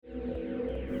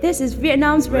This is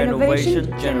Vietnam's Renovation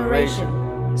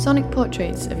Generation. Sonic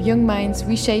portraits of young minds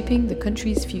reshaping the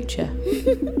country's future.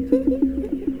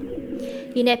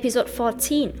 In episode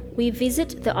 14, we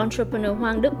visit the entrepreneur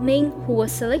Hoàng Đức Minh, who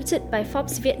was selected by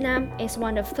Forbes Vietnam as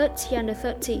one of 30 under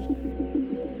 30.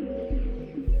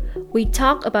 We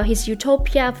talk about his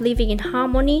utopia of living in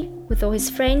harmony with all his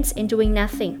friends and doing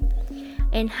nothing,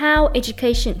 and how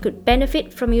education could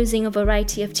benefit from using a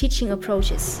variety of teaching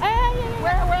approaches. Where?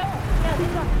 Yeah,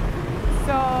 this one.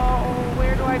 So,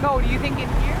 where do I go? Do you think in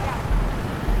here? Yeah.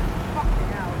 Fucking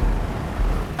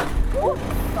hell.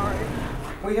 Sorry.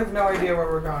 We have no idea where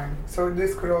we're going, so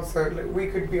this could also, we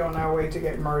could be on our way to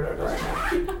get murdered right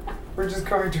now. We're just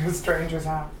going to a stranger's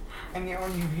house. And the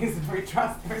only reason we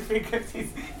trust him is because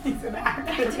he's an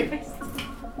activist.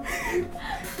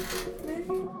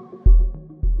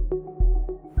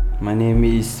 My name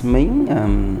is Minh.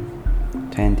 I'm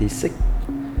 26.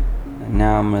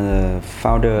 Now I'm the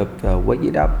founder of Wake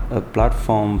It Up, a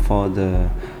platform for the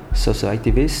social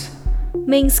activists.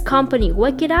 Ming's company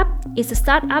Wake It Up is a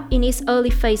startup in its early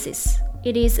phases.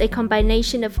 It is a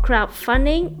combination of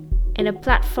crowdfunding and a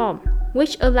platform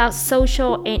which allows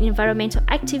social and environmental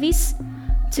activists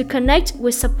to connect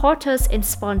with supporters and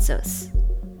sponsors.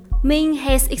 Minh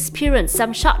has experienced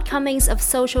some shortcomings of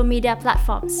social media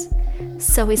platforms,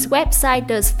 so his website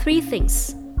does 3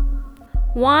 things.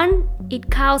 1, it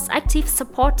counts active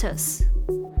supporters.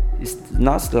 It's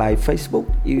not like Facebook.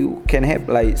 You can have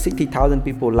like 60,000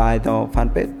 people like on fan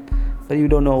page, but you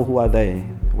don't know who are they,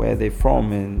 where they're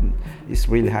from, and it's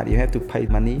really hard. You have to pay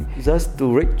money just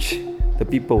to reach the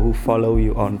people who follow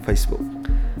you on Facebook.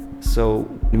 So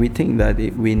we think that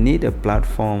we need a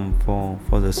platform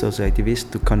for the social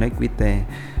activists to connect with their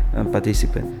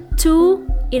participants. 2,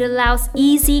 it allows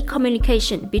easy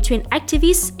communication between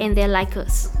activists and their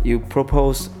likers. You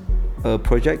propose a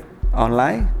project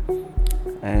online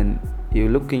and you're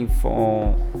looking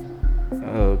for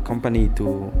a company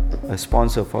to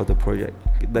sponsor for the project.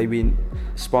 They will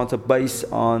sponsor based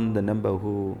on the number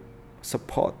who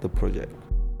support the project.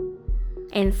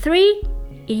 And 3,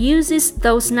 it uses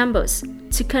those numbers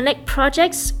to connect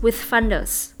projects with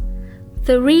funders.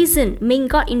 The reason Minh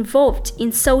got involved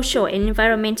in social and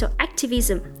environmental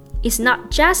activism is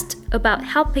not just about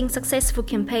helping successful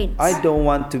campaigns. I don't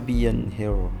want to be a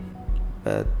hero,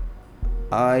 but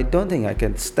I don't think I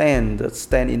can stand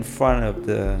in front of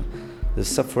the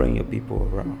suffering of people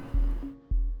around.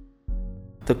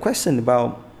 The question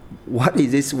about what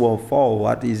is this world for,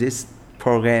 what is this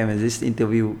program, is this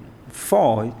interview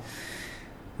for,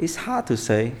 it's hard to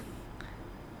say.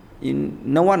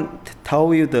 No one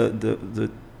told you the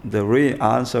real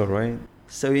answer, right?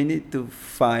 So you need to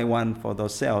find one for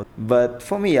yourself. But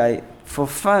for me, for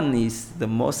fun is the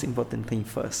most important thing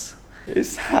first.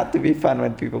 It's hard to be fun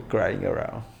when people crying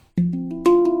around.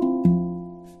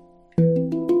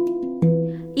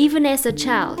 Even as a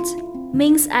child,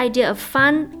 Ming's idea of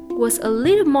fun was a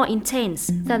little more intense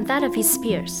than that of his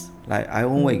peers. Like I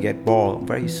always get bored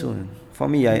very soon. For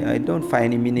me, I don't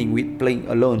find any meaning with playing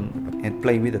alone and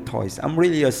playing with the toys. I'm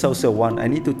really a social one. I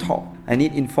need to talk. I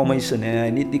need information and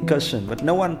I need discussion. But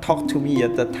no one talked to me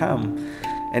at that time.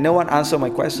 And no one answered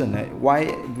my question.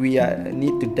 Why we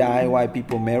need to die, why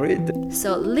people married.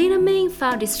 So little Minh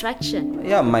found distraction.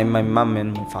 Yeah, my mom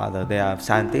and my father, they are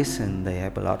scientists and they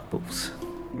have a lot of books.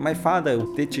 My father was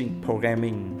teaching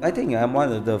programming. I think I'm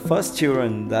one of the first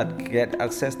children that get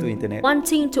access to internet.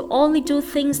 Wanting to only do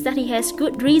things that he has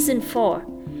good reason for,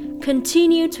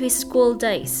 continue to his school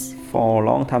days. For a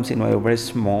long time since I was very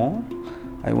small,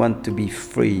 I want to be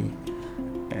free.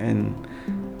 And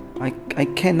I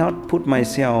cannot put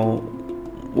myself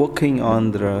working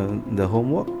on the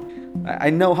homework. I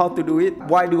know how to do it.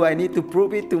 Why do I need to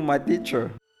prove it to my teacher?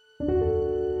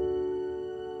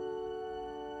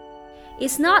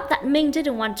 It's not that Minh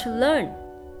didn't want to learn.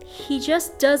 He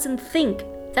just doesn't think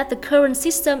that the current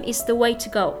system is the way to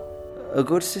go. A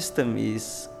good system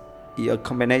is a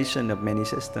combination of many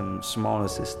systems, smaller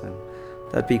systems,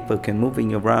 that people can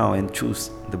moving around and choose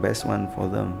the best one for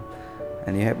them.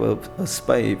 And you have a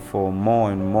space for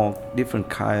more and more different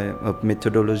kind of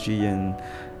methodology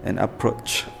and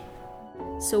approach.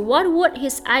 So what would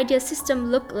his ideal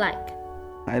system look like?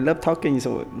 I love talking,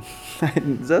 so I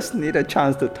just need a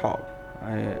chance to talk.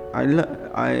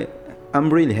 I'm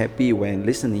really happy when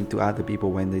listening to other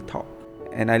people when they talk.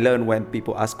 And I learn when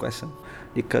people ask questions.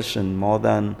 Discussion more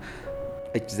than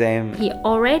exam. He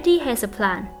already has a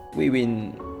plan. We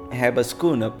will have a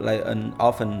school up like an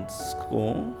orphan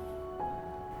school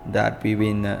that we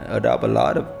will adopt a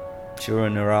lot of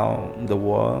children around the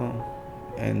world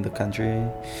and the country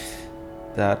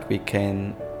that we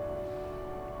can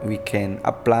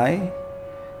apply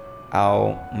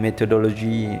our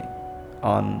methodology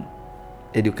on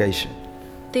education.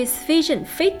 This vision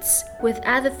fits with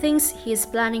other things he is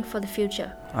planning for the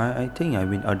future. I think I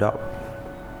will adopt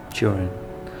children.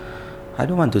 I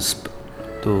don't want to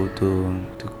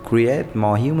create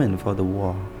more human for the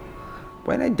world.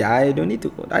 When I die,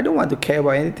 I don't want to care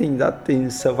about anything that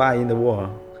things survive in the world.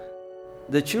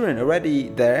 The children already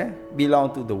there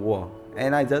belong to the world,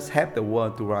 and I just help the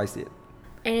world to raise it.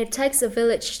 And it takes a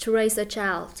village to raise a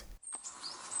child.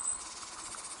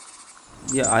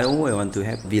 Yeah, I always want to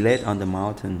have village on the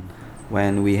mountain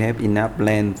when we have enough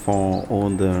land for all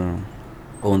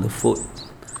the food,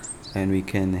 and we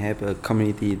can have a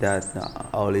community that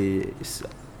only is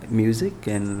music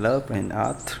and love and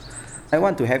art. I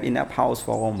want to have enough house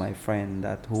for all my friends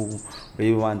that who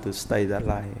really want to stay that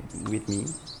life with me.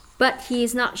 But he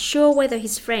is not sure whether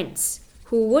his friends,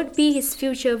 who would be his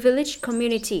future village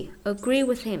community, agree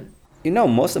with him. You know,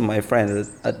 most of my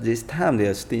friends at this time, they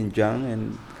are still young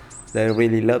and they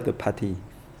really love the party.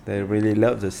 They really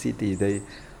love the city. They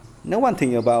know one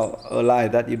thing about a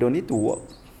life that you don't need to work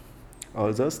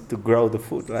or just to grow the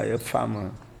food like a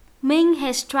farmer. Minh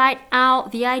has tried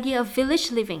out the idea of village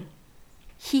living.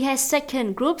 He has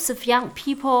taken groups of young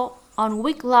people on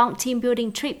week-long team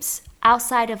building trips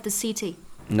outside of the city.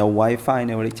 No Wi-Fi,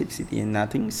 no electricity and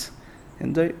nothing.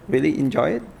 And they really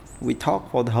enjoy it. We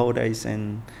talk for the whole days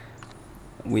and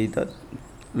we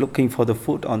looking for the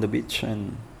food on the beach,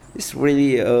 and it's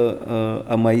really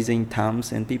amazing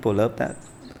times and people love that.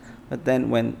 But then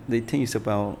when they think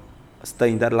about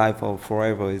staying that life for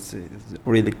forever, it's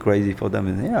really crazy for them.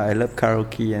 And yeah, I love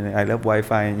karaoke and I love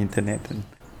Wi-Fi and internet. And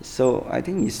so I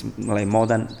think it's like more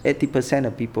than 80%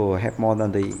 of people have more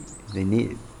than they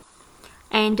need.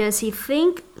 And does he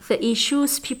think the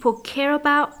issues people care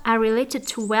about are related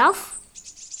to wealth?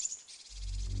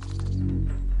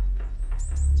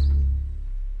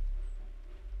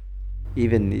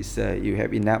 Even if you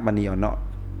have enough money or not,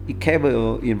 you care about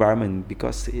your environment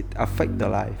because it affects the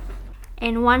life.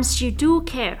 And once you do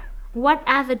care, what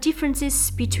are the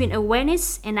differences between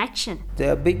awareness and action?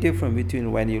 There are big difference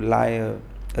between when you like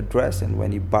a dress and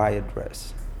when you buy a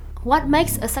dress. What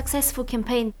makes a successful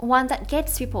campaign one that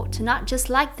gets people to not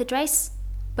just like the dress,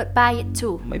 but buy it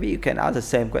too? Maybe you can ask the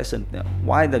same question.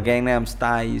 Why the Gangnam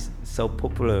Style is so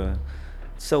popular?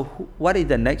 So what is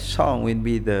the next song will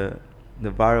be the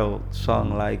viral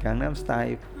song like Gangnam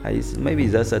Style? Maybe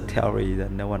just a theory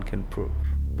that no one can prove.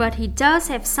 But he does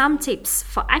have some tips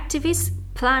for activists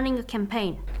planning a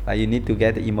campaign. You need to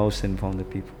get the emotion from the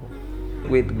people.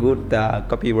 With good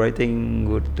copywriting,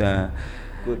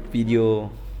 good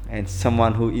video, and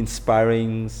someone who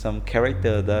inspiring, some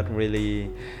character that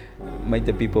really make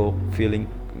the people feeling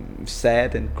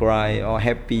sad and cry or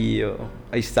happy or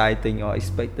exciting or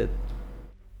expected.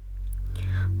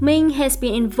 Minh has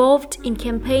been involved in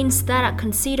campaigns that are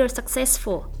considered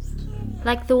successful,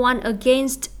 like the one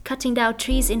against cutting down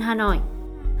trees in Hanoi.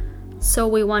 So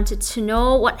we wanted to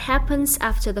know what happens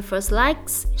after the first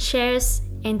likes, shares,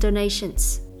 and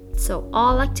donations. So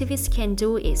all activists can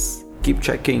do is keep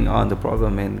checking on the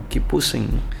problem and keep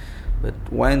pushing. But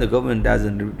when the government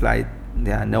doesn't reply,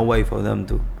 there are no way for them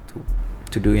to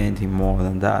do anything more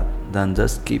than that, than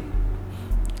just keep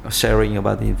sharing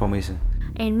about the information.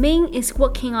 And Minh is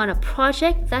working on a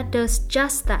project that does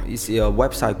just that. It's a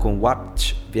website called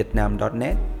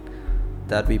watchvietnam.net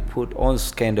that we put all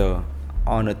scandal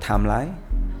on a timeline,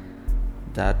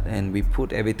 and we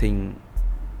put everything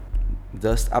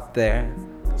just up there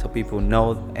so people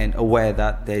know and aware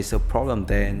that there is a problem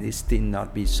there and it still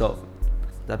not be solved.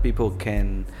 That people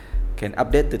can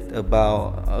update it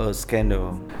about a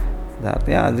scandal. That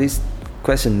this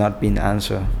question not been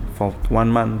answered for 1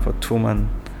 month, for 2 months.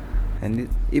 And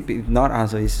if it's not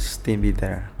answered, it still be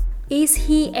there. Is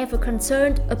he ever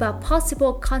concerned about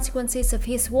possible consequences of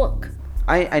his work?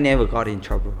 I never got in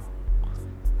trouble.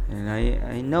 And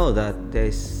I know that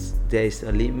there's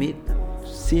a limit.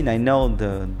 Since I know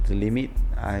the limit,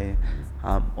 I'm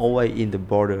always in the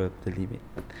border of the limit.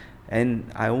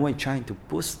 And I always trying to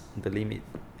push the limit.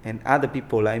 And other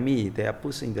people like me, they are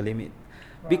pushing the limit.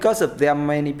 Because of there are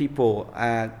many people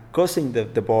crossing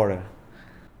the border.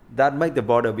 That make the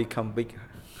border become bigger.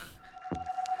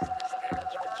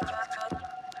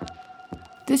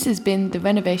 This has been The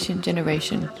Renovation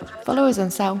Generation. Follow us on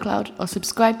SoundCloud or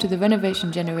subscribe to The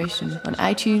Renovation Generation on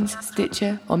iTunes,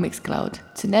 Stitcher or Mixcloud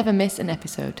to never miss an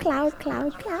episode. Cloud.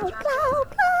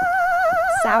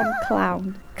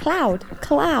 SoundCloud.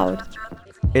 Cloud.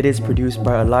 It is produced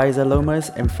by Eliza Lomas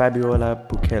and Fabiola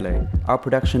Bukele. Our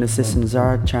production assistants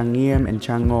are Chang Ngiem and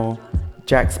Chang Ngo.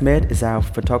 Jack Smith is our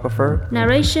photographer.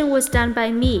 Narration was done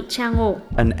by me, Chang O.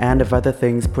 An And of Other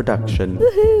Things production.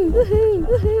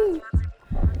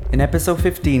 In episode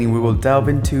 15, we will delve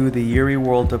into the eerie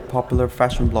world of popular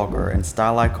fashion blogger and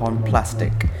style icon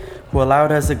Plastic, who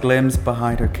allowed us a glimpse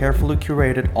behind her carefully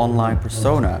curated online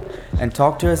persona and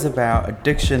talked to us about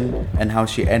addiction and how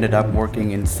she ended up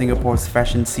working in Singapore's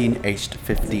fashion scene aged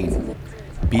 15.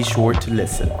 Be sure to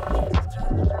listen.